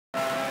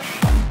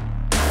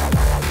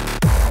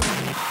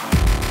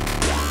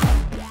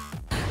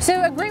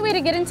So a great way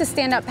to get into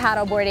stand-up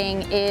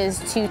paddleboarding is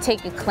to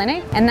take a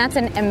clinic, and that's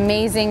an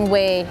amazing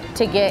way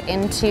to get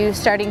into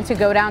starting to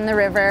go down the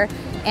river.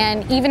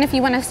 And even if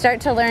you want to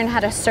start to learn how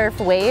to surf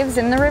waves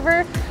in the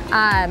river,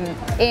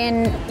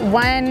 in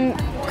one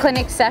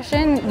clinic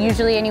session,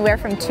 usually anywhere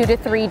from 2 to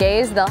 3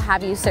 days, they'll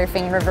have you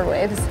surfing river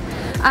waves.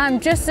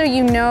 Just so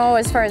you know,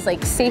 as far as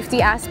like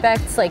safety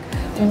aspects, like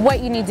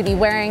what you need to be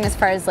wearing as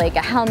far as like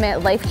a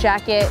helmet, life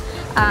jacket,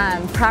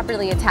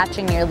 properly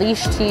attaching your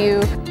leash to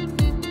you.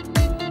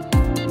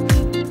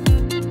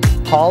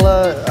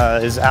 Hala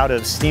is out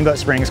of Steamboat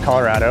Springs,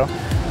 Colorado.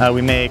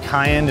 We make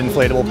high-end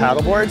inflatable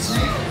paddleboards.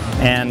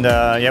 And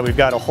yeah, we've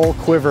got a whole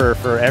quiver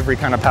for every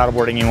kind of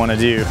paddleboarding you want to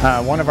do.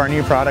 One of our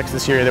new products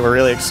this year that we're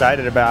really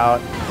excited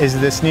about is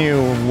this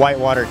new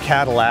whitewater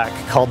Cadillac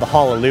called the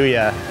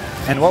Hallelujah.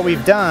 And what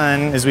we've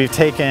done is we've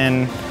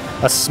taken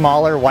a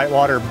smaller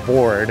whitewater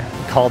board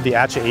called the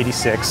Acha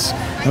 86,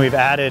 and we've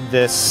added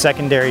this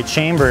secondary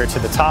chamber to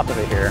the top of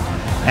it here,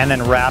 and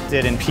then wrapped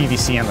it in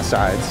PVC on the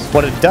sides.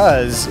 What it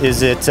does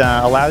is it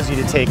allows you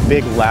to take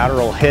big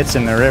lateral hits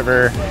in the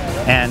river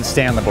and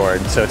stay on the board.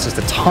 So it's just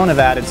a ton of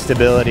added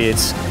stability.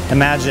 It's,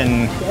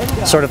 imagine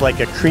sort of like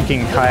a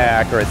creaking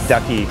kayak or a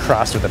ducky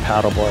crossed with a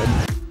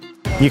paddleboard.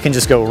 You can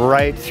just go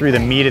right through the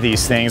meat of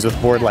these things with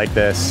a board like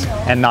this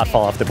and not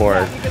fall off the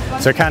board.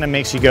 So it kind of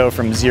makes you go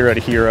from zero to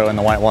hero in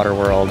the whitewater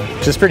world,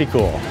 which is pretty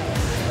cool.